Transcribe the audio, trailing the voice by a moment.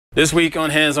This week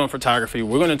on Hands-On Photography,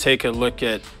 we're going to take a look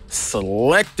at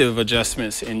selective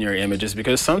adjustments in your images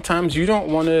because sometimes you don't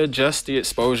want to adjust the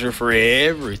exposure for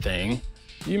everything.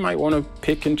 You might want to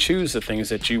pick and choose the things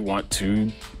that you want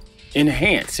to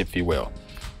enhance, if you will.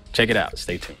 Check it out.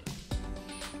 Stay tuned.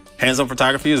 Hands-On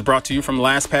Photography is brought to you from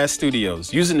LastPass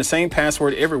Studios. Using the same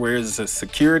password everywhere is a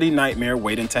security nightmare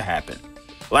waiting to happen.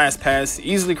 LastPass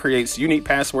easily creates unique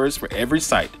passwords for every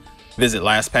site. Visit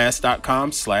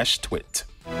lastpass.com/twit.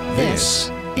 This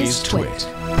is TWiT.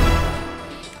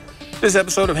 This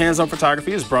episode of Hands-On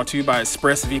Photography is brought to you by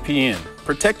ExpressVPN.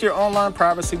 Protect your online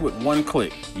privacy with one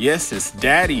click. Yes, it's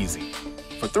that easy.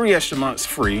 For 3 extra months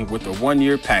free with a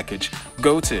 1-year package,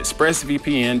 go to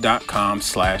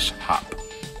expressvpn.com/hop.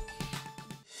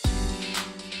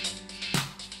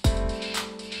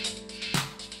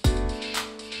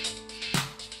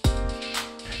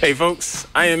 Hey folks,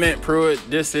 I am Pruitt.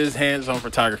 This is Hands-On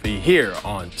Photography here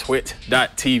on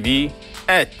TWiT.tv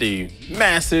at the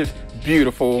massive,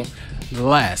 beautiful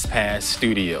LastPass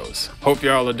Studios. Hope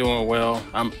y'all are doing well.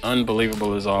 I'm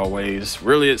unbelievable as always.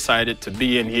 Really excited to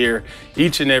be in here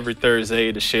each and every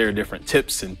Thursday to share different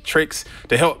tips and tricks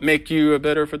to help make you a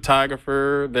better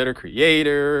photographer, better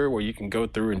creator, where you can go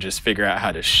through and just figure out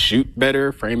how to shoot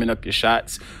better, framing up your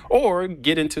shots, or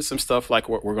get into some stuff like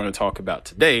what we're going to talk about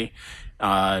today.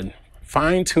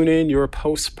 Fine-tuning your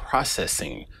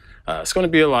post-processing. It's going to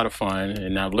be a lot of fun,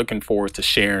 and I'm looking forward to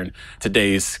sharing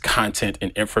today's content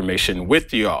and information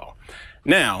with you all.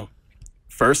 Now,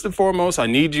 first and foremost, I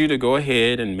need you to go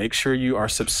ahead and make sure you are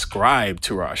subscribed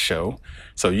to our show.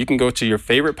 So you can go to your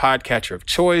favorite podcatcher of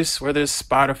choice, whether it's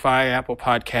Spotify, Apple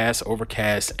Podcasts,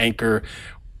 Overcast, Anchor.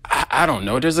 I don't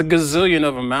know. There's a gazillion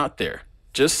of them out there.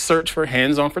 Just search for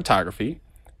Hands-On Photography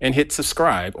and hit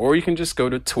subscribe, or you can just go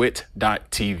to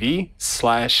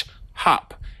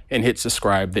twit.tv/hop and hit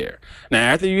subscribe there.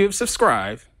 Now, after you have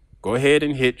subscribed, go ahead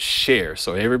and hit share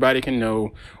so everybody can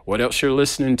know what else you're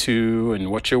listening to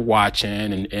and what you're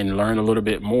watching and learn a little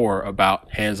bit more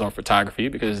about hands-on photography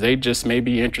because they just may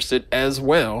be interested as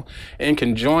well and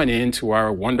can join into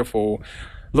our wonderful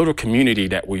little community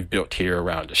that we've built here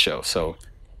around the show. So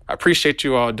I appreciate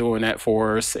you all doing that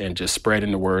for us and just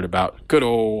spreading the word about good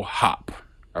old Hop.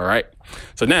 All right,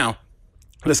 so now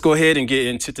let's go ahead and get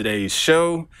into today's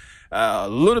show. A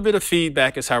little bit of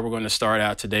feedback is how we're going to start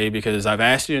out today because I've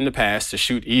asked you in the past to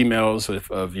shoot emails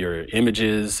of your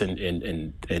images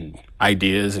and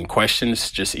ideas and questions.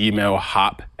 Just email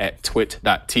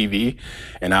hop@twit.tv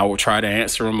and I will try to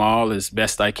answer them all as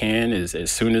best I can, as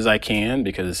soon as I can,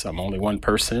 because I'm only one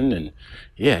person and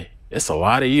yeah, it's a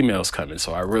lot of emails coming,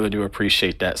 so I really do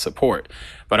appreciate that support.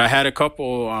 But I had a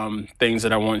couple things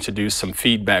that I wanted to do, some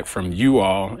feedback from you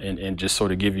all and just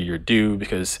sort of give you your due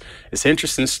because it's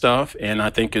interesting stuff and I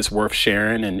think it's worth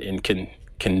sharing and can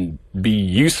be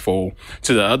useful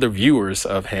to the other viewers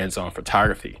of Hands-On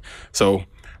Photography. So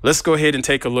let's go ahead and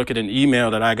take a look at an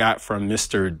email that I got from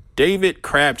Mr. David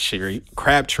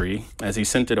Crabtree as he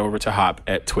sent it over to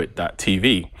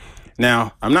hop@twit.tv.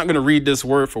 Now, I'm not going to read this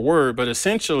word for word, but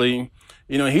essentially,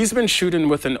 you know, he's been shooting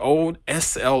with an old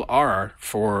SLR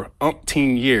for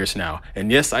umpteen years now.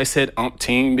 And yes, I said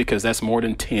umpteen because that's more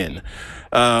than 10.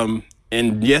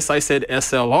 And yes, I said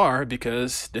SLR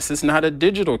because this is not a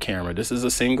digital camera. This is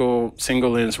a single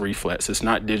lens reflex. It's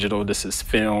not digital. This is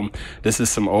film. This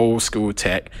is some old school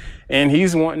tech. And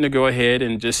he's wanting to go ahead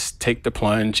and just take the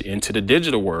plunge into the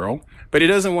digital world. But he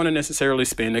doesn't want to necessarily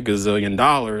spend a gazillion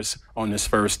dollars on this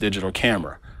first digital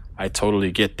camera. I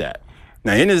totally get that.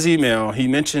 Now, in his email, he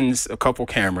mentions a couple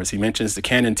cameras. He mentions the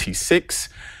Canon T6,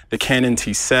 the Canon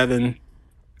T7,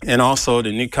 and also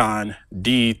the Nikon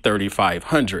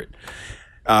D3500.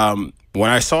 When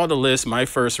I saw the list, my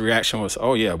first reaction was,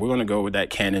 oh yeah, we're going to go with that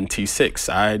Canon T6.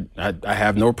 I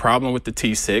have no problem with the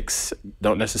T6.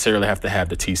 Don't necessarily have to have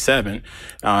the T7.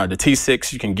 The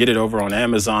T6, you can get it over on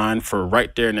Amazon for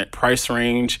right there in that price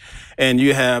range. And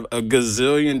you have a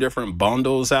gazillion different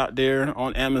bundles out there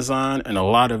on Amazon. And a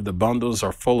lot of the bundles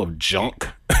are full of junk.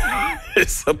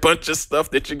 It's a bunch of stuff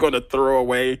that you're going to throw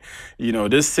away. You know,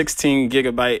 this 16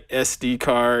 gigabyte SD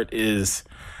card is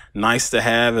nice to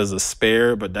have as a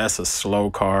spare, but that's a slow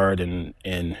card and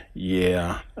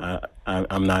yeah,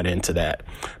 I'm not into that.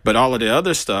 But all of the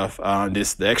other stuff,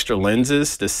 the extra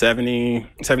lenses, the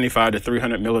 75 to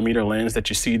 300 millimeter lens that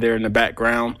you see there in the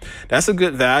background, that's a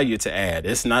good value to add.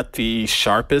 It's not the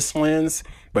sharpest lens,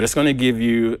 but it's going to give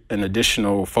you an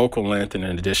additional focal length and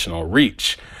an additional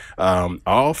reach,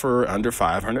 all for under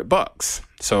 $500.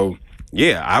 So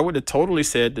yeah, I would have totally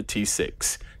said the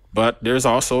T6. But there's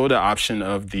also the option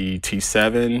of the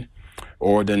T7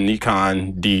 or the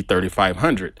Nikon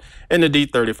D3500. And the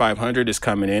D3500 is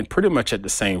coming in pretty much at the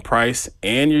same price,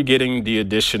 and you're getting the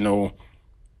additional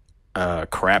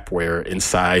crapware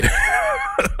inside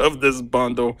of this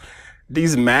bundle.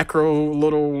 These macro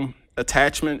little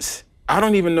attachments, I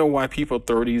don't even know why people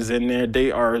throw these in there.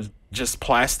 They are just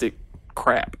plastic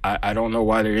crap. I don't know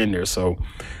why they're in there. So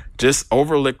just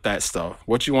overlook that stuff.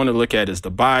 What you want to look at is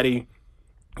the body,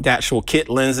 the actual kit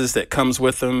lenses that comes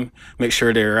with them. Make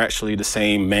sure they're actually the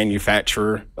same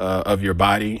manufacturer of your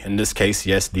body. In this case,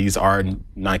 yes, these are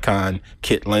Nikon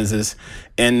kit lenses,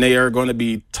 and they are going to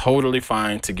be totally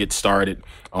fine to get started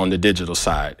on the digital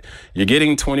side. You're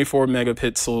getting 24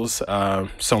 megapixels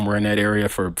somewhere in that area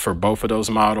for both of those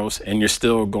models, and you're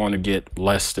still going to get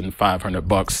less than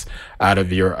 $500 out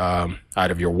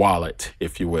of your wallet,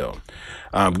 if you will.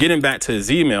 Getting back to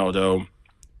his email though,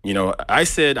 you know, I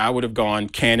said I would have gone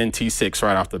Canon T6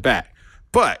 right off the bat,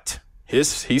 but he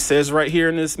says right here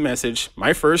in this message,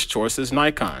 my first choice is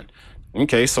Nikon.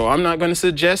 Okay, so I'm not going to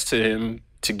suggest to him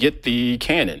to get the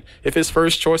Canon. If his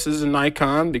first choice is a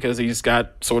Nikon because he's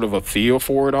got sort of a feel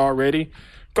for it already,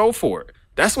 go for it.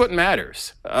 That's what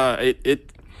matters.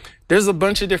 There's a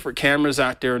bunch of different cameras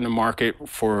out there in the market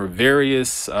for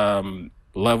various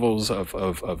levels of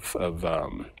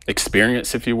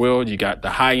experience, if you will. You got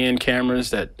the high-end cameras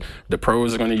that the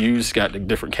pros are going to use. You got the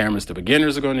different cameras the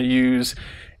beginners are going to use.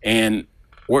 And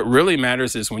what really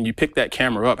matters is when you pick that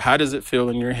camera up, how does it feel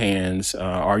in your hands?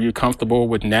 Are you comfortable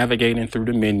with navigating through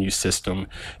the menu system?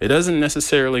 It doesn't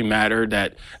necessarily matter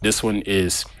that this one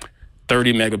is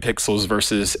 30 megapixels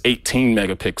versus 18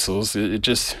 megapixels. It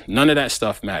just, none of that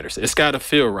stuff matters. It's got to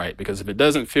feel right, because if it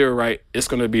doesn't feel right, it's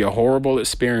going to be a horrible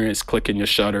experience clicking your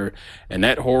shutter, and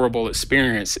that horrible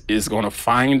experience is going to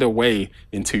find a way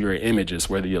into your images,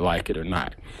 whether you like it or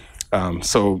not.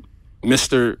 So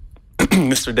Mr.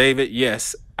 David,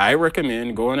 yes, I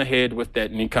recommend going ahead with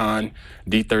that Nikon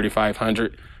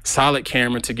D3500. Solid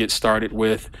camera to get started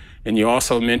with. And you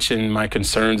also mentioned my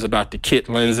concerns about the kit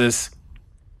lenses.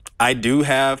 I do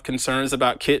have concerns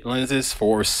about kit lenses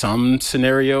for some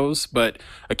scenarios, but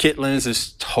a kit lens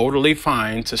is totally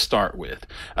fine to start with.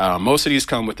 Most of these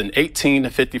come with an 18 to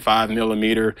 55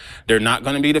 millimeter. They're not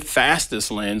going to be the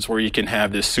fastest lens where you can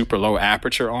have this super low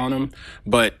aperture on them,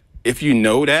 but if you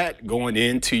know that going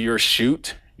into your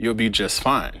shoot, you'll be just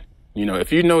fine. You know,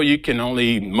 if you know you can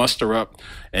only muster up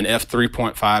an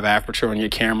f3.5 aperture on your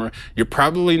camera, you're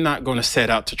probably not going to set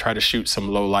out to try to shoot some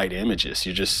low light images.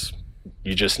 You're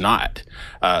just not.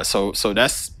 So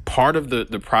that's part of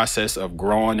the process of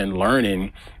growing and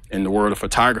learning in the world of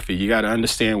photography. You got to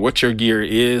understand what your gear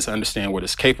is, understand what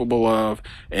it's capable of,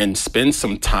 and spend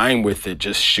some time with it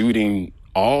just shooting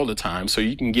all the time so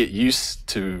you can get used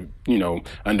to, you know,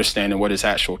 understanding what its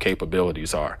actual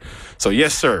capabilities are. So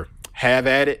yes, sir, have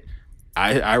at it.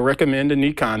 I recommend a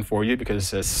Nikon for you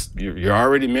because you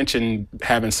already mentioned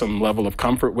having some level of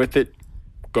comfort with it.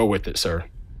 Go with it, sir.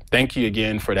 Thank you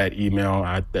again for that email.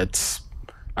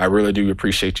 I really do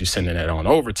appreciate you sending that on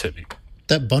over to me.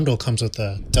 That bundle comes with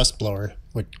a dust blower,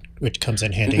 which comes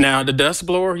in handy. Now the dust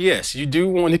blower, yes, you do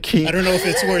want to keep. I don't know if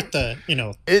it's worth the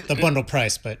the bundle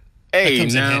price, but hey,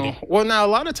 comes in now, handy. well, now a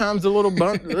lot of times the little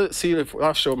bundle. Let's see if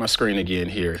I'll show my screen again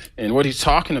here, and what he's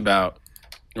talking about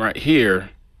right here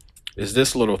is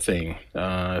this little thing.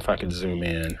 If I can zoom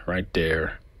in right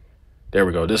there, there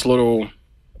we go. This little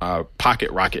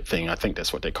pocket rocket thing, I think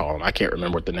that's what they call them. I can't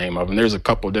remember what the name of them. There's a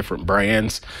couple of different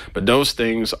brands, but those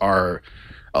things are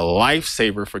a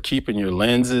lifesaver for keeping your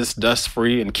lenses dust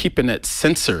free and keeping that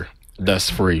sensor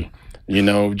dust free. You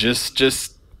know,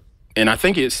 and I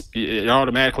think it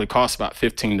automatically costs about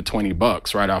 15 to 20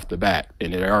 bucks right off the bat,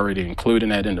 and they're already including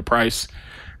that in the price.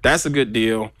 That's a good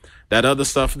deal. That other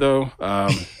stuff though,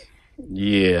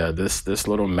 yeah, this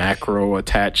little macro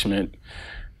attachment,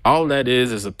 all that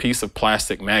is a piece of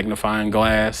plastic magnifying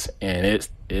glass, and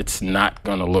it's not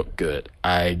gonna look good.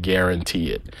 I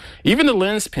guarantee it. Even the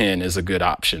lens pen is a good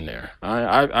option there.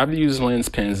 I've used lens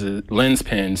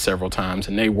pens several times,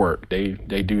 and they work.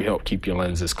 They do help keep your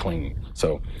lenses clean.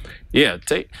 So yeah,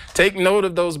 take note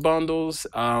of those bundles,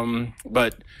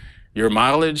 but your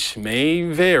mileage may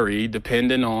vary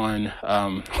depending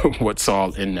on what's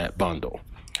all in that bundle.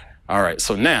 All right,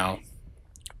 so now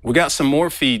we got some more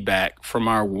feedback from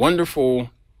our wonderful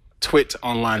TWiT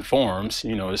online forums.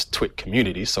 You know, it's TWiT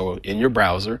community. So in your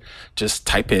browser, just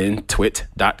type in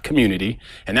twit.community,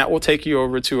 and that will take you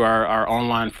over to our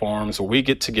online forums where we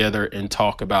get together and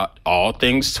talk about all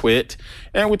things TWiT.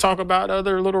 And we talk about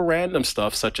other little random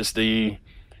stuff, such as I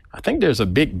think there's a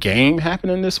big game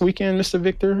happening this weekend, Mr.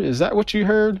 Victor. Is that what you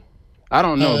heard? I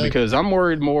don't know, because I'm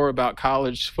worried more about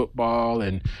college football,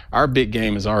 and our big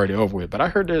game is already over with. But I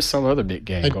heard there's some other big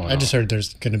game going on. I just heard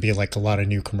there's going to be like a lot of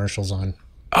new commercials on.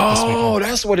 Oh,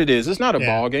 that's what it is. It's not a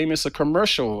ball game. It's a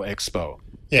commercial expo.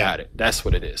 Yeah. Got it. That's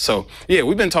what it is. So, yeah,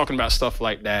 we've been talking about stuff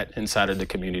like that inside of the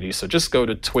community. So just go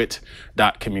to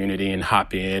twit.community and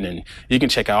hop in, and you can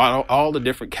check out all the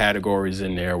different categories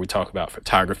in there. We talk about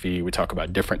photography. We talk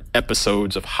about different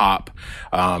episodes of Hop.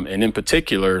 And in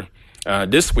particular,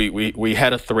 this week we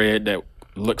had a thread that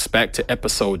looks back to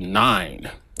episode 9,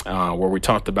 where we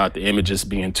talked about the images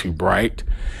being too bright.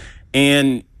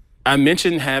 And I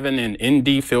mentioned having an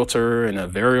ND filter and a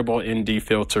variable ND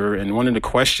filter, and one of the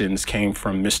questions came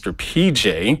from Mr.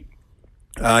 PJ.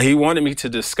 He wanted me to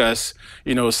discuss,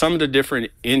 some of the different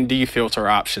ND filter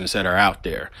options that are out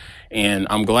there. And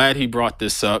I'm glad he brought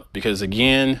this up because,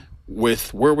 again,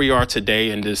 with where we are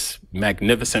today in this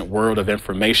magnificent world of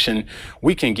information,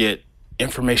 we can get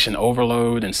information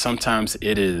overload, and sometimes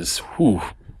it is,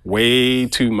 way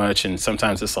too much, and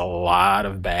sometimes it's a lot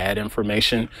of bad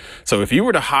information. So if you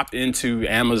were to hop into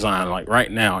Amazon like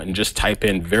right now and just type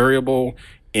in variable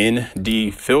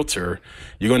ND filter,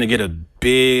 you're going to get a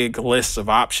big list of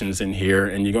options in here,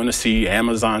 and you're going to see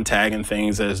Amazon tagging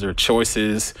things as their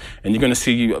choices, and you're going to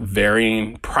see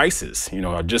varying prices.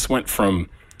 I just went from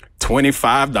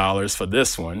 $25 for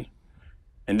this one,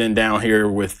 and then down here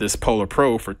with this Polar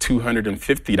Pro for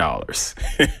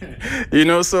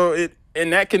 $250. So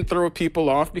and that can throw people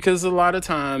off, because a lot of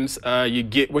times you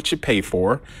get what you pay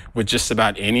for with just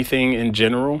about anything in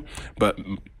general. But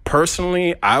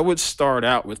personally, I would start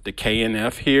out with the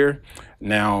K&F here.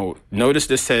 Now, notice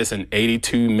this says an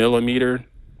 82 millimeter.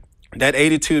 That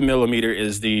 82 millimeter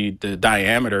is the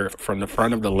diameter from the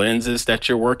front of the lenses that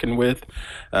you're working with.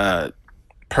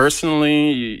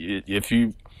 Personally,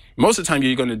 most of the time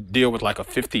you're going to deal with like a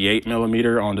 58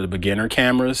 millimeter on the beginner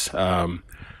cameras.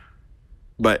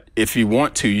 But if you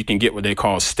want to, you can get what they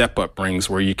call step-up rings,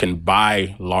 where you can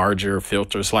buy larger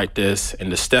filters like this,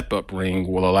 and the step-up ring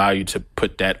will allow you to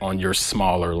put that on your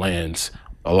smaller lens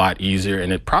a lot easier,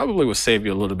 and it probably will save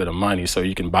you a little bit of money. So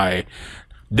you can buy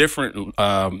different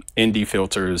ND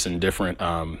filters and different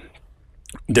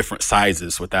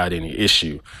sizes without any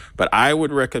issue. But I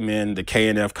would recommend the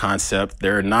K&F concept.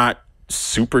 They're not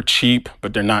super cheap,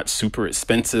 but they're not super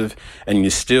expensive, and you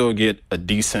still get a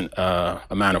decent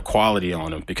amount of quality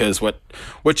on them, because what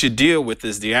you deal with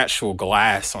is the actual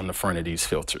glass on the front of these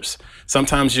filters.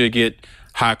 Sometimes you get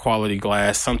high quality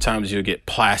glass, sometimes you'll get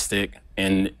plastic,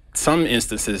 and some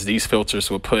instances these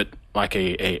filters will put like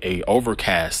a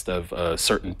overcast of a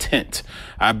certain tint.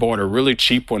 I bought a really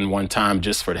cheap one time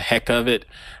just for the heck of it,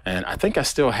 and I think I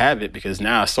still have it because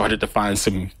now I started to find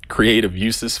some creative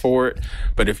uses for it.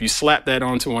 But if you slap that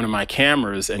onto one of my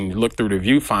cameras and you look through the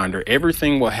viewfinder,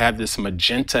 everything will have this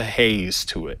magenta haze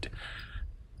to it.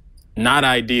 Not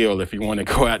ideal if you want to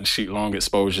go out and shoot long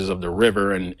exposures of the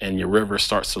river, and your river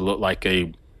starts to look like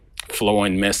a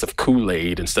flowing mess of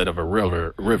Kool-Aid instead of a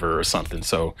river or something.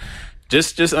 So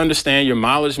just understand your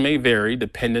mileage may vary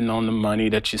depending on the money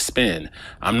that you spend.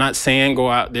 I'm not saying go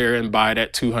out there and buy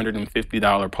that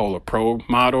 $250 Polar Pro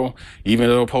model. Even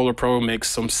though Polar Pro makes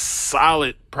some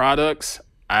solid products,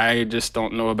 I just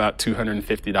don't know about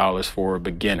 $250 for a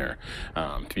beginner.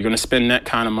 If you're going to spend that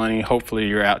kind of money, hopefully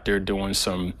you're out there doing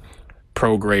some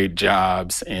pro grade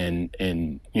jobs, and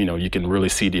you can really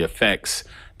see the effects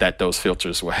that those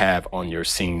filters will have on your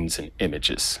scenes and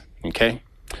images. Okay.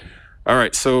 All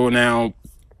right, so now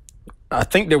I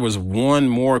think there was one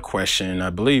more question.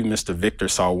 I believe Mr. Victor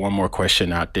saw one more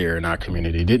question out there in our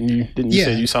community. Didn't you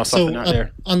say you saw something out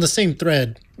there? On the same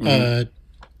thread,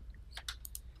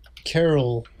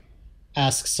 Carol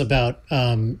asks about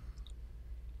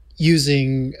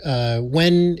using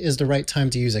when is the right time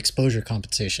to use exposure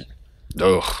compensation.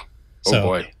 Oh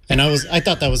boy. And I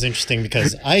thought that was interesting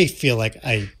because I feel like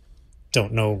I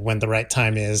don't know when the right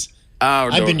time is.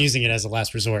 I've been using it as a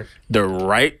last resort. The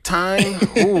right time?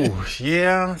 Ooh,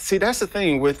 yeah. See, that's the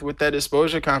thing with that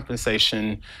exposure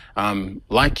compensation.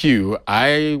 Like you,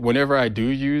 whenever I do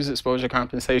use exposure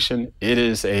compensation, it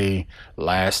is a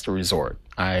last resort.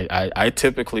 I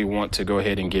typically want to go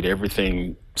ahead and get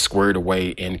everything squared away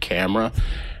in camera.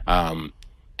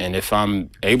 And if I'm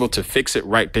able to fix it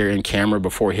right there in camera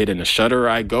before hitting the shutter,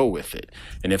 I go with it.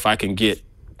 And if I can get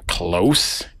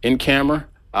close in camera,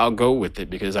 I'll go with it,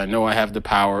 because I know I have the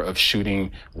power of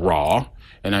shooting RAW,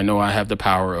 and I know I have the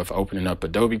power of opening up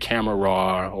Adobe Camera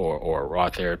Raw or RAW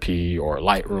Therapy or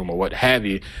Lightroom or what have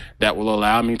you, that will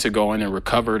allow me to go in and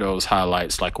recover those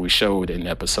highlights like we showed in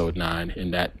episode 9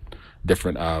 in that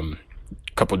different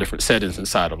couple different settings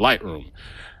inside of Lightroom.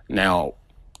 Now,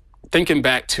 thinking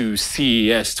back to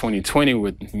CES 2020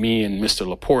 with me and Mr.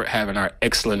 Laporte having our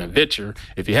excellent adventure.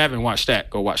 If you haven't watched that,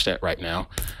 go watch that right now.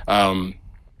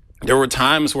 There were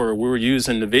times where we were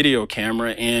using the video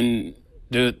camera and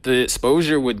the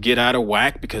exposure would get out of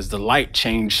whack because the light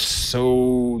changed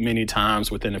so many times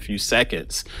within a few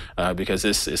seconds, because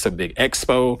it's a big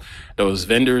expo. Those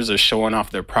vendors are showing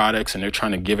off their products and they're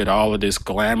trying to give it all of this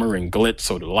glamour and glitz.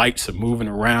 So the lights are moving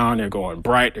around, they're going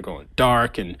bright, they're going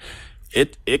dark, and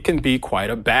it can be quite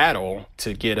a battle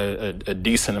to get a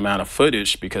decent amount of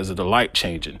footage because of the light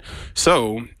changing.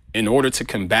 So in order to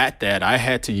combat that, I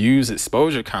had to use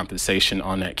exposure compensation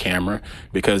on that camera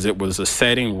because it was a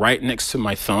setting right next to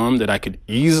my thumb that I could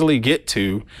easily get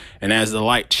to. And as the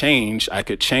light changed, I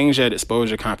could change that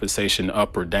exposure compensation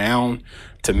up or down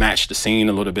to match the scene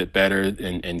a little bit better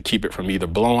and keep it from either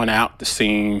blowing out the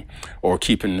scene or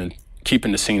keeping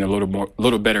the scene a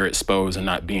little better exposed and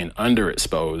not being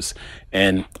underexposed.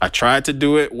 And I tried to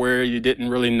do it where you didn't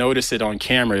really notice it on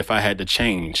camera if I had to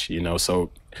change, you know.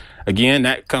 So again,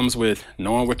 that comes with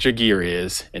knowing what your gear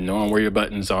is and knowing where your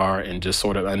buttons are and just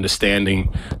sort of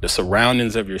understanding the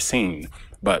surroundings of your scene.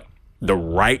 But the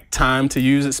right time to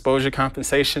use exposure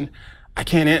compensation, I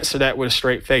can't answer that with a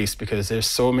straight face because there's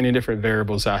so many different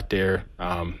variables out there.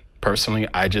 Personally,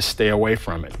 I just stay away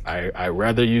from it. I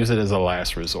rather use it as a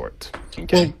last resort.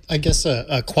 Okay? Well, I guess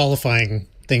a qualifying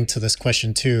thing to this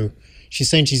question too, she's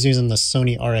saying she's using the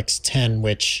Sony RX10,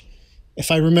 which,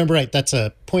 if I remember right, that's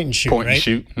a point and shoot, point right? And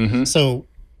shoot. Mm-hmm. So,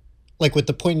 like with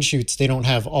the point and shoots, they don't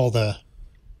have all the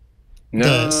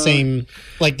same,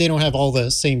 like they don't have all the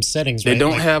same settings, right? They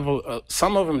don't have,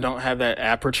 some of them don't have that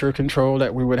aperture control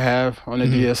that we would have on a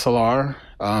DSLR,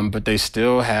 but they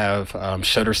still have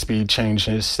shutter speed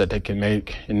changes that they can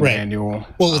make in manual.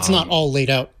 Well, it's not all laid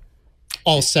out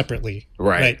all separately.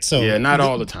 Right. So yeah, not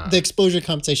all the time. The exposure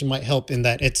compensation might help in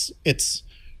that it's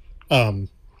the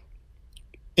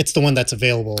one that's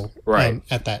available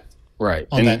at that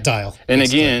on that dial. And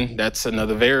again, that's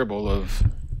another variable of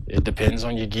it depends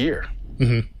on your gear.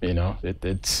 Mm-hmm. You know,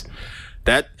 it's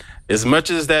that as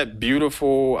much as that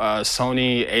beautiful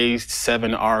Sony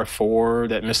A7R4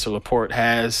 that Mr. Laporte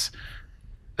has,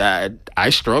 that I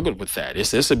struggled with that.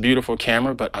 It's a beautiful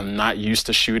camera, but I'm not used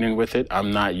to shooting with it.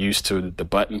 I'm not used to the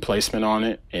button placement on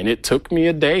it, and it took me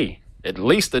at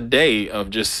least a day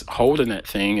of just holding that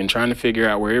thing and trying to figure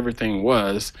out where everything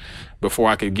was before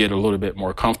I could get a little bit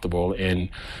more comfortable. And,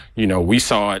 you know, we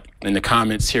saw it in the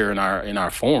comments here in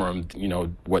our forum, you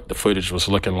know, what the footage was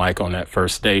looking like on that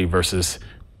first day versus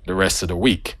the rest of the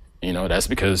week. You know, that's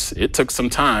because it took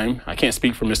some time. I can't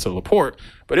speak for Mr. Laporte,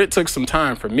 but it took some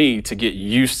time for me to get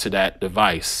used to that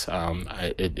device.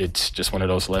 It's just one of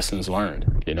those lessons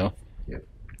learned, you know? Yep.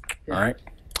 All right.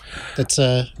 That's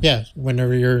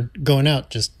whenever you're going out,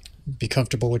 just be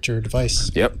comfortable with your device.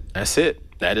 Yep, that's it.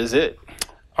 That is it.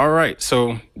 All right,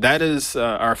 so that is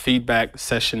our feedback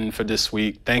session for this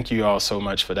week. Thank you all so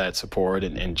much for that support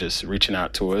and just reaching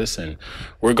out to us. And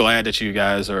we're glad that you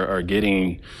guys are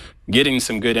getting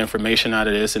some good information out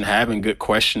of this and having good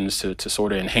questions to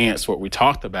sort of enhance what we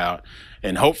talked about.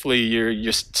 And hopefully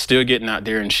you're still getting out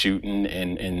there and shooting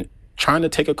and trying to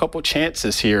take a couple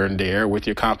chances here and there with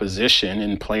your composition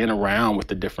and playing around with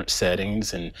the different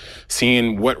settings and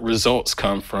seeing what results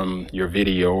come from your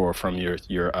video or from your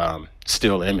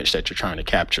still image that you're trying to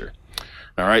capture.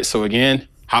 All right, so again,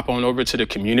 hop on over to the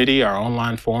community, our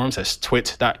online forums, that's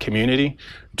twit.community.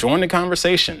 Join the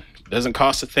conversation. It doesn't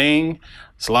cost a thing.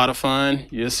 It's a lot of fun.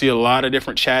 You'll see a lot of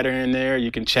different chatter in there. You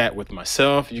can chat with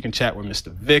myself. You can chat with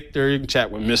Mr. Victor. You can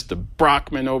chat with Mr.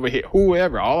 Brockman over here.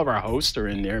 Whoever. All of our hosts are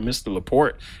in there. Mr.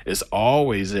 Laporte is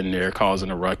always in there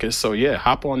causing a ruckus. So yeah,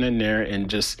 hop on in there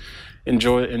and just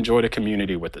enjoy the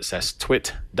community with us. That's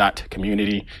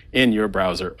twit.community in your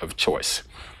browser of choice.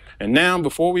 And now,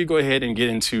 before we go ahead and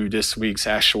get into this week's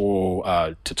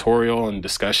actual tutorial and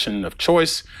discussion of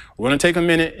choice, we're going to take a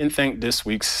minute and thank this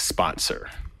week's sponsor.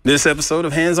 This episode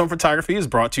of Hands-On Photography is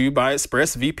brought to you by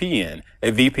ExpressVPN.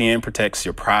 A VPN protects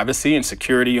your privacy and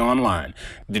security online.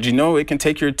 Did you know it can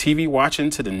take your TV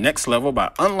watching to the next level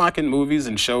by unlocking movies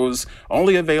and shows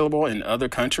only available in other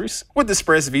countries? With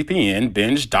ExpressVPN,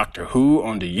 binge Doctor Who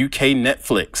on the UK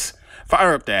Netflix.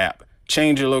 Fire up the app,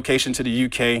 change your location to the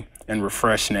UK, and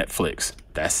refresh Netflix.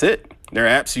 That's it. Their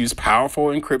apps use powerful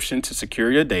encryption to secure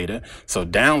your data, so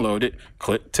download it,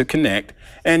 click to connect,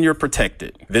 and you're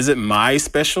protected. Visit my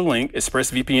special link,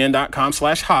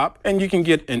 expressvpn.com/hop, and you can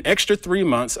get an extra 3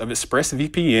 months of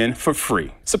ExpressVPN for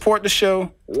free. Support the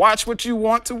show, watch what you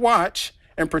want to watch,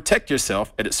 and protect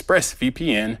yourself at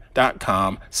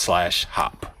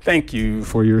expressvpn.com/hop. Thank you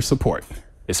for your support,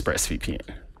 ExpressVPN.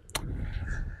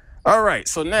 All right,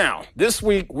 so now this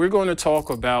week we're going to talk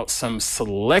about some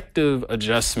selective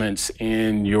adjustments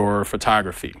in your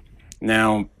photography.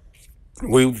 Now,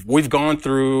 we've gone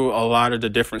through a lot of the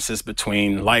differences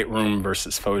between Lightroom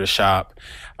versus Photoshop.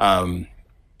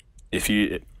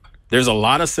 There's a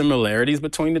lot of similarities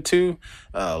between the two.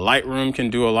 Lightroom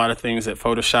can do a lot of things that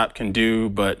Photoshop can do,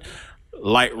 but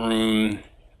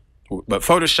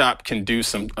Photoshop can do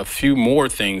a few more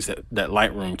things that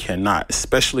Lightroom cannot,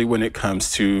 especially when it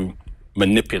comes to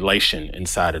manipulation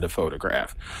inside of the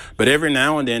photograph. But every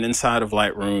now and then inside of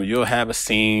Lightroom, you'll have a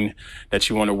scene that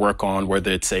you want to work on,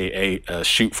 whether it's a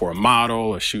shoot for a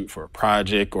model, a shoot for a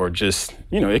project, or just,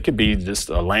 it could be just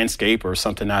a landscape or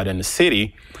something out in the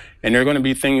city. And there are going to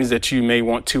be things that you may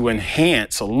want to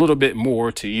enhance a little bit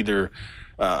more to either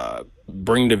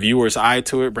bring the viewer's eye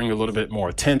to it, bring a little bit more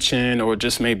attention, or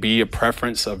just may be a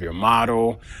preference of your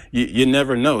model. You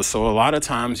never know. So a lot of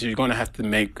times you're going to have to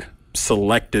make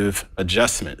selective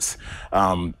adjustments.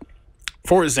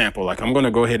 For example, like I'm going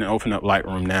to go ahead and open up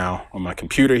Lightroom now on my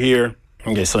computer here.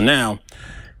 Okay, so now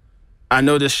I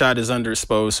know this shot is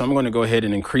underexposed, so I'm going to go ahead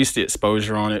and increase the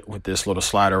exposure on it with this little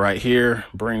slider right here.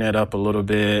 Bring that up a little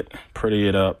bit, pretty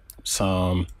it up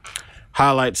some.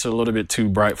 Highlights are a little bit too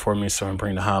bright for me, so I'm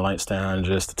bringing the highlights down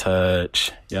just a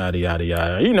touch, yada, yada,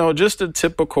 yada. Just a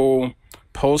typical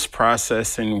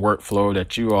post-processing workflow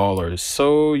that you all are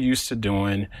so used to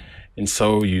doing and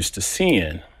so used to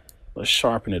seeing. Let's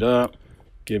sharpen it up,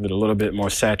 give it a little bit more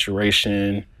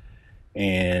saturation,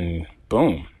 and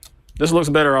boom. This looks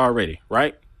better already,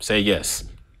 right? Say yes.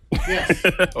 Yes.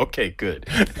 Okay, good.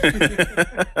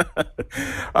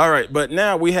 All right, but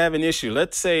now we have an issue.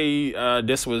 Let's say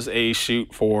this was a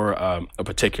shoot for a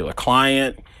particular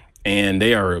client, and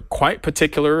they are quite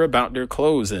particular about their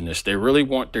clothes in this. They really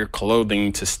want their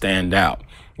clothing to stand out.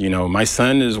 My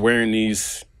son is wearing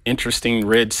these interesting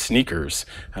red sneakers.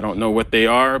 I don't know what they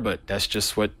are, but that's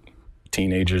just what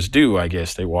teenagers do, I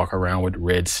guess. They walk around with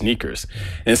red sneakers.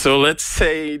 And so let's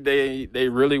say they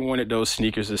really wanted those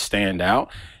sneakers to stand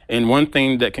out. And one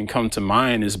thing that can come to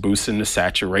mind is boosting the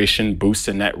saturation,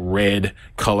 boosting that red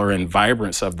color and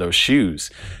vibrance of those shoes.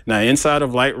 Now, inside of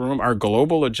Lightroom, our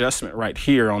global adjustment right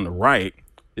here on the right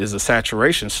is a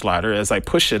saturation slider. As I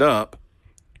push it up,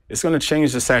 it's going to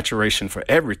change the saturation for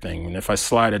everything. And if I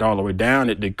slide it all the way down,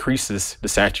 it decreases the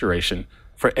saturation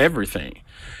for everything.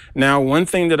 Now, one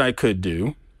thing that I could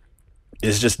do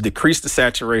is just decrease the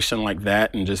saturation like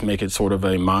that and just make it sort of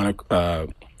a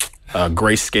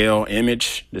grayscale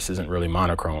image. This isn't really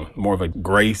monochrome, more of a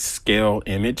grayscale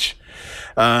image.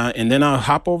 And then I'll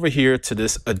hop over here to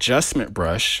this adjustment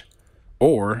brush,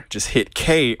 or just hit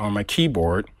K on my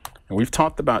keyboard. And we've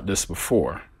talked about this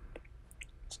before.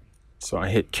 So I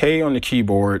hit K on the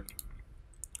keyboard,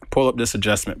 pull up this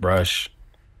adjustment brush.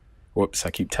 Whoops,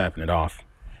 I keep tapping it off.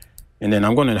 And then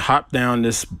I'm going to hop down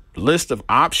this list of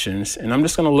options, and I'm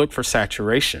just going to look for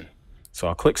saturation. So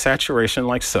I'll click saturation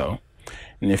like so.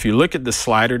 And if you look at the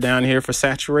slider down here for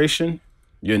saturation,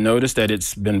 you'll notice that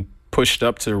it's been pushed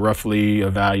up to roughly a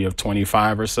value of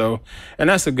 25 or so. And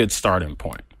that's a good starting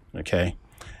point, okay?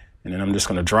 And then I'm just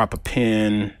going to drop a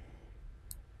pen,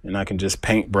 and I can just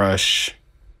paintbrush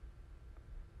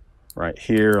right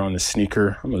here on the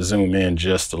sneaker. I'm going to zoom in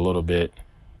just a little bit.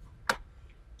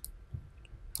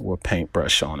 We'll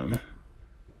paintbrush on them.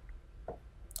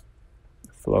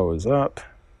 Flow is up.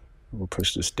 We'll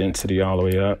push this density all the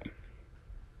way up.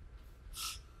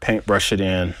 Paintbrush it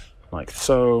in like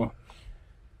so,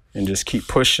 and just keep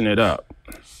pushing it up.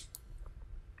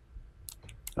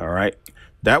 All right.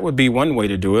 That would be one way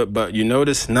to do it, but you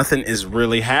notice nothing is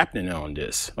really happening on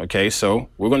this. Okay, so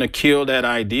we're going to kill that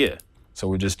idea. So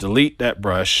we just delete that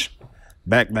brush,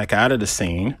 back out of the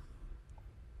scene,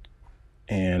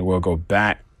 and we'll go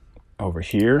back over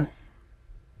here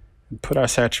and put our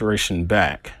saturation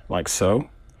back like so,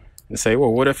 and say,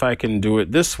 well, what if I can do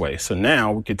it this way? So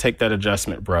now we could take that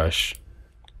adjustment brush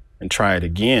and try it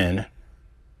again.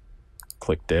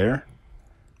 Click there,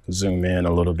 zoom in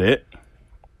a little bit.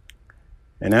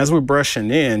 And as we're brushing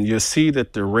in, you'll see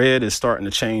that the red is starting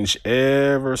to change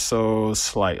ever so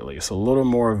slightly. It's a little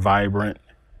more vibrant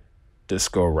this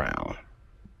go round,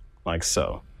 like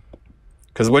so.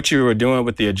 Because what you were doing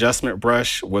with the adjustment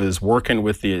brush was working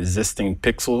with the existing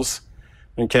pixels,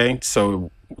 okay?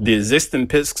 So the existing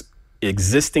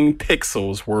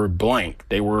pixels were blank.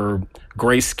 They were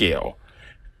grayscale.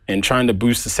 And trying to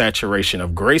boost the saturation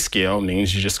of grayscale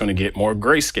means you're just going to get more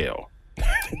grayscale.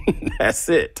 That's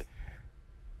it.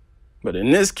 But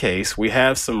in this case, we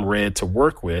have some red to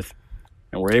work with,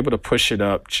 and we're able to push it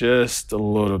up just a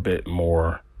little bit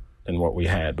more than what we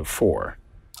had before.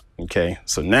 Okay,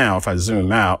 so now if I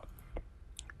zoom out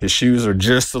His shoes are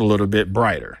just a little bit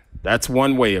brighter. That's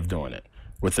one way of doing it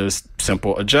with this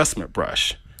simple adjustment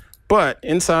brush. But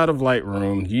inside of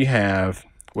Lightroom, you have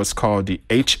what's called the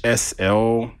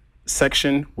HSL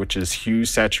section, which is hue,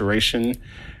 saturation,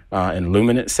 and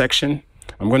luminance section.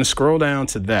 I'm going to scroll down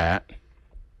to that,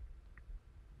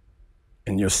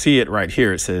 and you'll see it right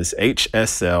here. It says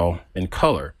HSL in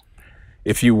color.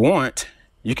 If you want,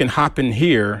 you can hop in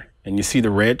here and you see the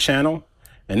red channel,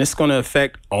 and it's going to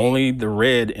affect only the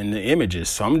red in the images.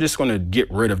 So I'm just going to get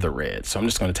rid of the red. So I'm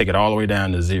just going to take it all the way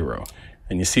down to 0.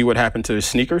 And you see what happened to the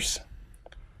sneakers?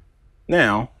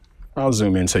 Now, I'll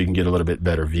zoom in so you can get a little bit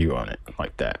better view on it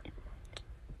like that.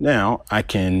 Now I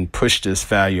can push this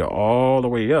value all the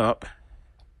way up,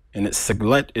 and it's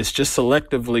just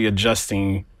selectively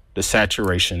adjusting the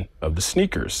saturation of the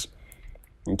sneakers.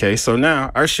 Okay, so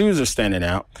now our shoes are standing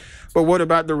out, but what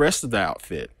about the rest of the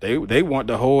outfit? They want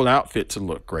the whole outfit to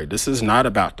look great. This is not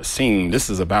about the scene. This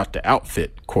is about the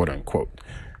outfit, quote unquote.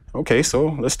 Okay, so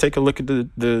let's take a look at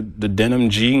the denim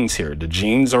jeans here. The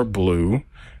jeans are blue.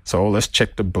 So let's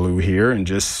check the blue here and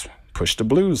just push the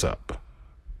blues up.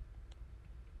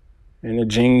 And the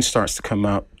jeans starts to come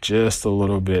out just a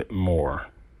little bit more,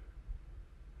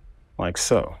 like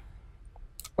so.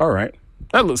 All right,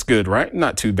 that looks good, right?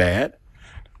 Not too bad.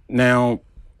 Now,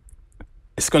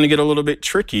 it's going to get a little bit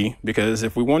tricky because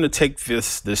if we want to take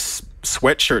this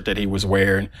sweatshirt that he was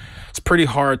wearing, it's pretty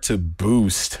hard to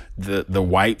boost the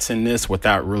whites in this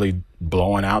without really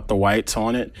blowing out the whites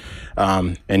on it.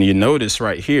 And you notice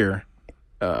right here,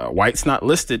 white's not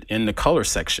listed in the color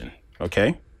section.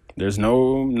 Okay, there's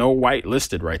no white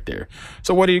listed right there.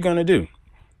 So what are you going to do?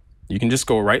 You can just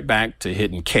go right back to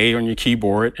hitting K on your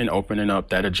keyboard and opening up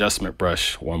that adjustment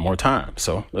brush one more time.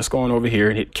 So let's go on over here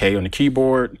and hit K on the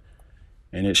keyboard,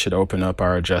 and it should open up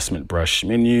our adjustment brush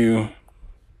menu.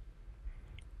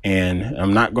 And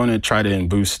I'm not going to try to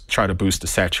boost the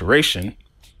saturation,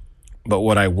 but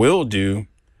what I will do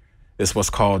is what's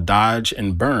called dodge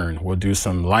and burn. We'll do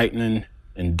some lightening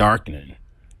and darkening.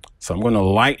 So I'm going to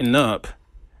lighten up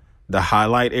the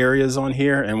highlight areas on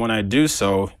here, and when I do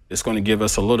so, it's going to give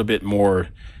us a little bit more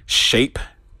shape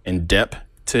and depth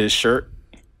to his shirt.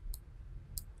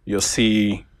 You'll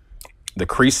see the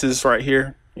creases right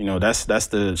here. You know, that's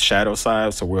the shadow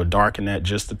side, so we'll darken that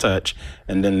just a touch.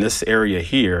 And then this area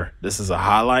here, this is a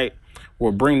highlight.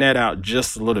 We'll bring that out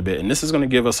just a little bit, and this is going to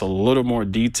give us a little more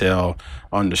detail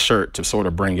on the shirt to sort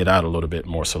of bring it out a little bit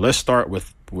more. So let's start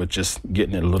with just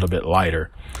getting it a little bit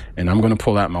lighter. And I'm going to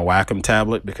pull out my Wacom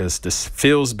tablet because this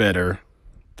feels better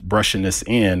brushing this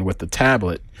in with the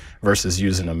tablet versus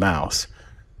using a mouse.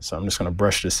 So I'm just going to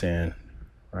brush this in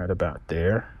right about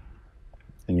there.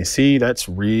 And you see that's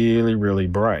really, really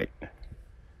bright. And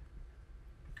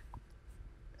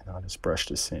I'll just brush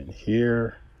this in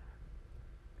here.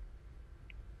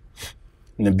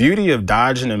 And the beauty of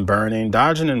dodging and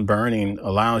burning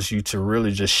allows you to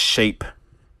really just shape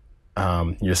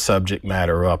your subject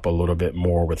matter up a little bit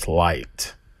more with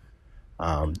light.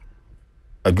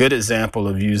 A good example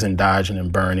of using dodging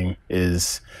and burning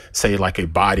is, say, like a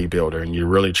bodybuilder, and you're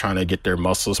really trying to get their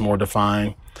muscles more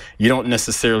defined. You don't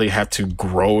necessarily have to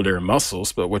grow their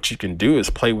muscles, but what you can do is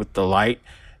play with the light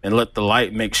and let the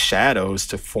light make shadows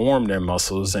to form their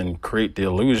muscles and create the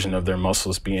illusion of their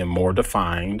muscles being more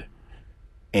defined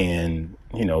and,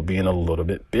 you know, being a little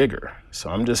bit bigger.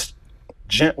 So I'm just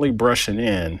gently brushing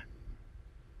in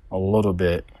a little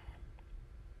bit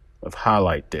of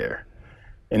highlight there.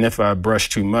 And if I brush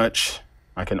too much,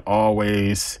 I can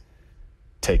always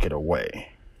take it away.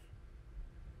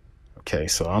 Okay,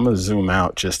 so I'm gonna zoom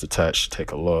out just a touch,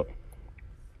 take a look.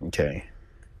 Okay,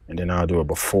 and then I'll do a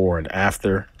before and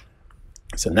after.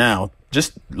 So now,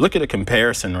 just look at a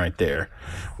comparison right there.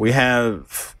 We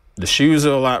have the shoes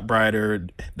are a lot brighter.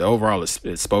 The overall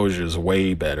exposure is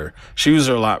way better. Shoes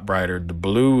are a lot brighter. The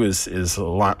blue is a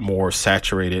lot more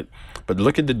saturated, but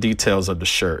look at the details of the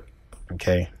shirt,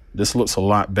 okay? This looks a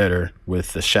lot better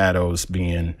with the shadows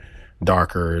being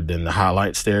darker than the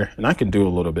highlights there. And I can do a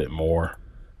little bit more.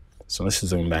 So let's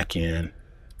zoom back in.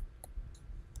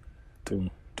 Do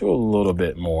a little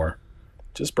bit more.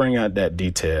 Just bring out that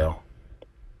detail.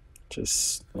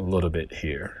 Just a little bit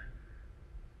here.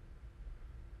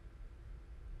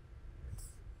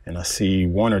 And I see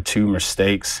one or two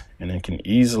mistakes, and then can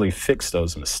easily fix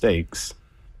those mistakes.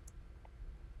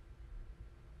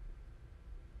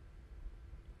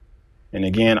 And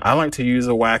again, I like to use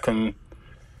a Wacom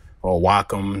or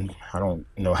Wacom. I don't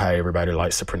know how everybody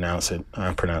likes to pronounce it.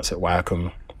 I pronounce it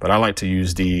Wacom, but I like to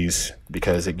use these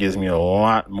because it gives me a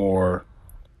lot more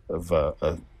of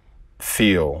a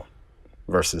feel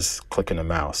versus clicking a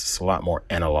mouse. It's a lot more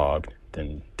analog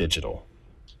than digital.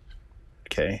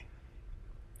 Okay.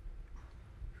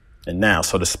 And now,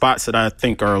 so the spots that I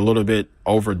think are a little bit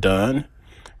overdone,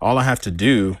 all I have to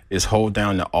do is hold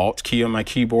down the Alt key on my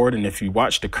keyboard. And if you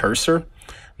watch the cursor,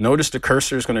 notice the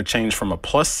cursor is going to change from a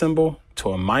plus symbol to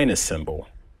a minus symbol.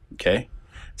 Okay.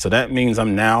 So that means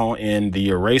I'm now in the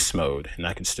erase mode, and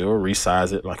I can still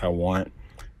resize it like I want.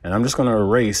 And I'm just going to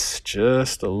erase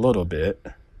just a little bit,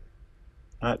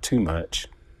 not too much,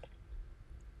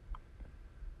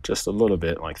 just a little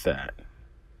bit like that.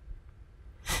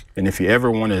 And if you ever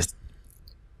want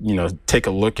to, take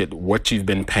a look at what you've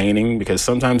been painting, because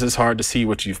sometimes it's hard to see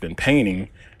what you've been painting,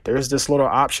 there's this little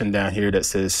option down here that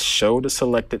says show the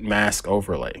selected mask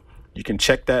overlay. You can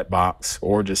check that box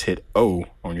or just hit O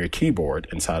on your keyboard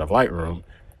inside of Lightroom,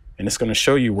 and it's going to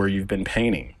show you where you've been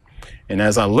painting. And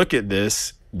as I look at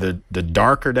this, the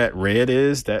darker that red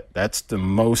is, that's the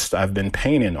most I've been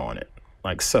painting on it,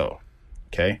 like so.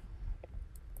 Okay.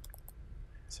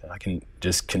 So I can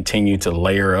just continue to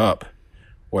layer up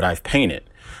what I've painted,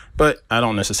 but I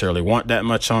don't necessarily want that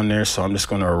much on there. So I'm just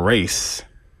going to erase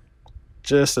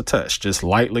just a touch, just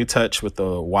lightly touch with the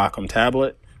Wacom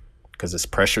tablet, because it's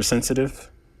pressure sensitive,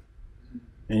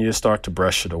 and you just start to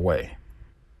brush it away.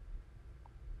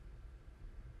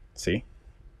 See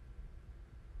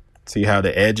how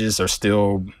the edges are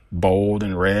still bold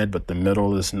and red, but the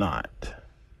middle is not.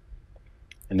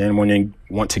 And then when you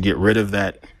want to get rid of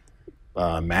that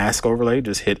mask overlay,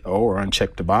 just hit O or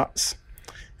uncheck the box,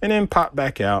 and then pop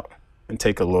back out and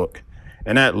take a look.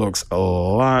 And that looks a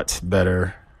lot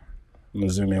better. I'm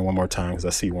gonna zoom in one more time because I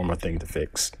see one more thing to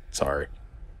fix. Sorry.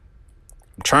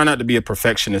 I'm trying not to be a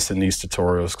perfectionist in these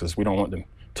tutorials because we don't want the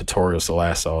tutorials to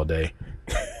last all day.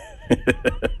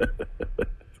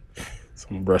 So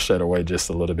I'm gonna brush that away just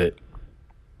a little bit,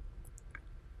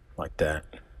 like that.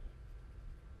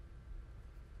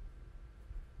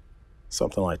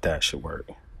 Something like that should work.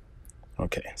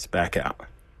 Okay, let's back out.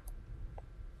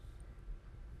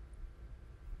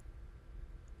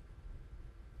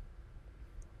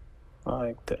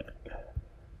 Like that.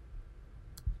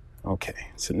 Okay,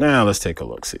 so now let's take a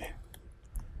look. See,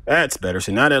 that's better.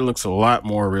 See, now that looks a lot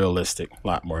more realistic, a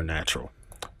lot more natural.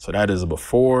 So that is a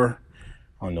before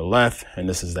on the left, and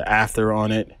this is the after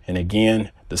on it. And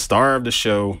again, the star of the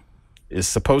show is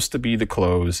supposed to be the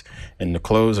clothes, and the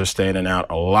clothes are standing out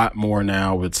a lot more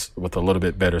now with a little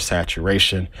bit better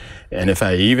saturation. And if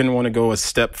I even want to go a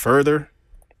step further,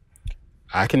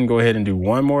 I can go ahead and do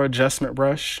one more adjustment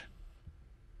brush.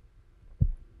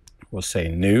 We'll say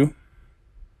new,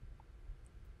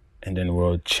 and then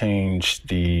we'll change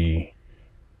the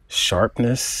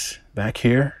sharpness back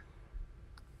here,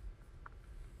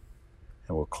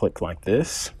 and we'll click like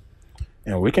this.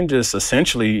 And we can just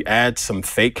essentially add some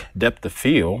fake depth of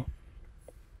field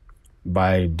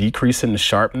by decreasing the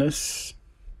sharpness,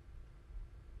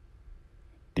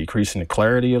 decreasing the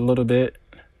clarity a little bit,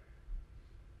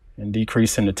 and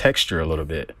decreasing the texture a little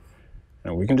bit.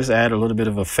 And we can just add a little bit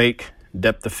of a fake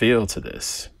depth of field to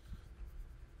this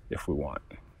if we want.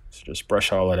 So just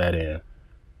brush all of that in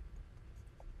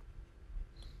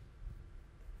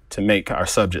to make our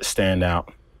subject stand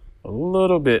out a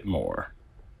little bit more,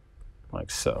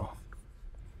 like so.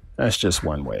 That's just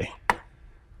one way.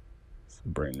 So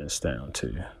bring this down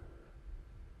too,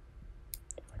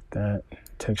 like that.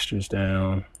 Textures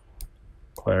down,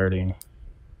 clarity,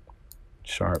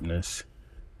 sharpness,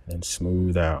 and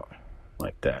smooth out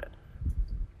like that.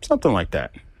 Something like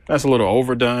that. That's a little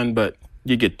overdone, but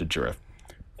you get the drift.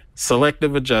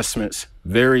 Selective adjustments,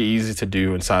 very easy to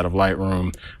do inside of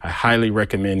Lightroom. I highly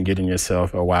recommend getting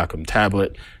yourself a Wacom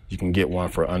tablet. You can get one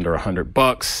for under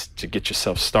 $100 to get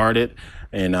yourself started.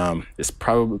 And it's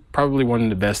probably one of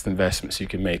the best investments you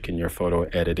can make in your photo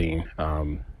editing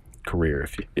career,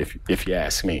 if you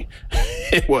ask me.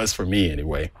 It was for me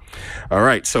anyway. All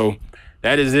right, so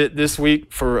that is it this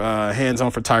week for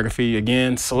hands-on photography.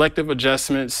 Again, selective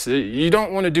adjustments. You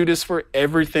don't want to do this for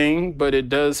everything, but it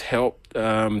does help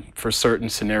for certain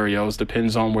scenarios.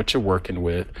 Depends on what you're working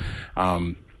with.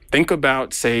 Think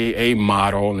about, say, a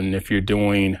model, and if you're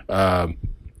doing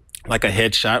like a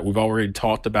headshot, we've already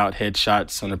talked about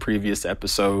headshots on a previous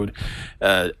episode.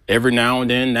 Every now and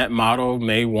then, that model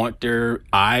may want their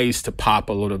eyes to pop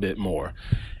a little bit more.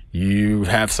 You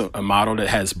have a model that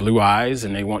has blue eyes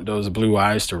and they want those blue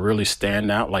eyes to really stand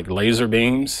out like laser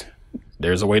beams.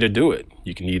 There's a way to do it.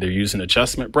 You can either use an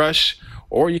adjustment brush,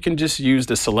 or you can just use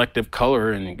the selective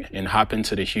color and hop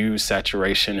into the hue,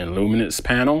 saturation, and luminance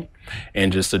panel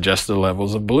and just adjust the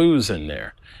levels of blues in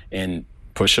there and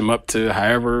push them up to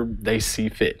however they see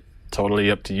fit.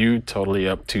 Totally up to you, totally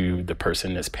up to the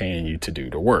person that's paying you to do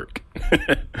the work.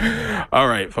 All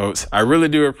right, folks. I really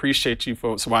do appreciate you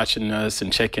folks watching us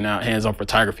and checking out Hands On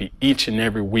Photography each and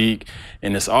every week.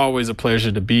 And it's always a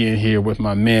pleasure to be in here with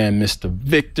my man, Mr.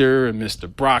 Victor and Mr.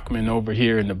 Brockman over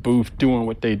here in the booth doing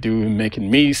what they do and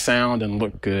making me sound and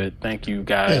look good. Thank you,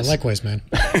 guys. Yeah, likewise, man.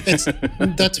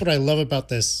 That's what I love about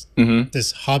this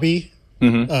this hobby.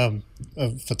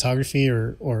 Of photography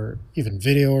or even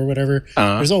video or whatever.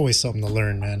 There's always something to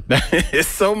learn, man. There's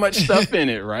so much stuff in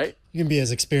it, right? You can be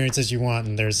as experienced as you want,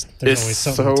 and there's always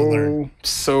something to learn.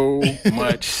 So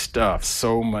much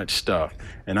stuff.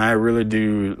 And I really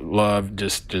do love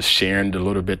just sharing the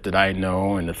little bit that I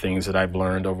know and the things that I've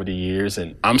learned over the years.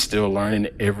 And I'm still learning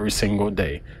every single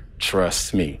day.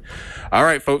 Trust me. All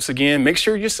right, folks, again, make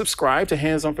sure you subscribe to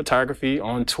Hands On Photography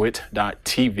on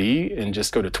TWiT.tv and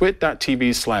just go to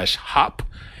twit.tv/hop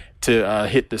to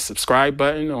hit the subscribe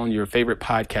button on your favorite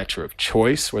podcatcher of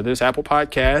choice, whether it's Apple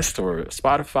Podcast or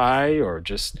Spotify or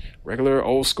just regular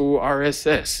old school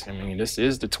RSS. I mean, this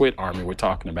is the TWiT army we're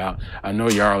talking about. I know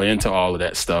y'all are into all of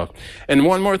that stuff. And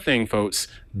one more thing, folks,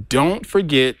 don't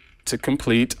forget to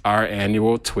complete our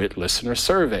annual TWiT listener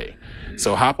survey.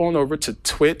 So hop on over to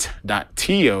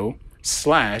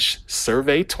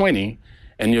twit.to/survey20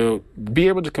 and you'll be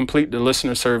able to complete the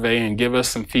listener survey and give us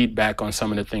some feedback on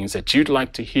some of the things that you'd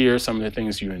like to hear, some of the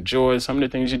things you enjoy, some of the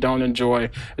things you don't enjoy.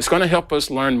 It's going to help us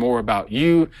learn more about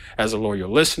you as a loyal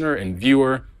listener and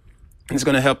viewer. It's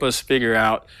going to help us figure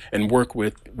out and work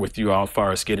with you all as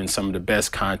far as getting some of the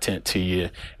best content to you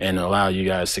and allow you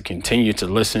guys to continue to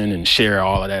listen and share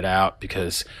all of that out,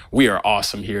 because we are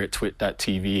awesome here at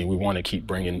twit.tv and we want to keep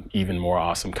bringing even more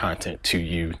awesome content to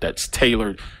you that's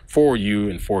tailored for you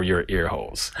and for your ear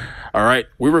holes. All right.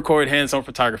 We record Hands On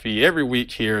Photography every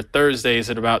week here, Thursdays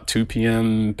at about 2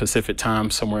 p.m. Pacific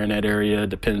time, somewhere in that area.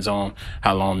 Depends on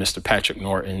how long Mr. Patrick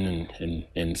Norton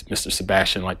and Mr.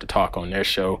 Sebastian like to talk on their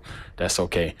show. That's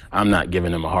okay. I'm not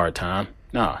giving them a hard time.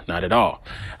 No, not at all.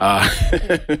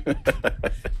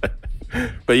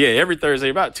 But yeah, every Thursday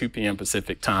about 2 p.m.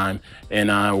 Pacific time. And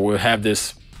we'll have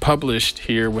this published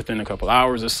here within a couple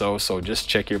hours or so. So just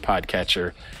check your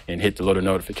podcatcher and hit the little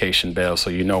notification bell so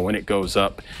you know when it goes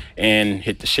up, and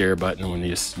hit the share button when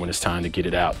it's time to get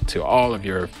it out to all of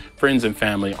your friends and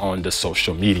family on the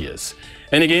social medias.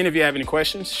 And again, if you have any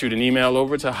questions, shoot an email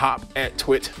over to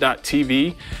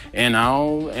hop@twit.tv and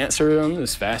I'll answer them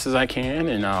as fast as I can,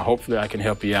 and hopefully I can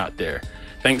help you out there.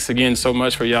 Thanks again so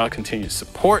much for y'all continued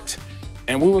support,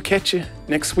 and we will catch you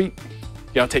next week.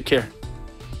 Y'all take care.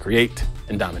 Create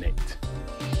and dominate.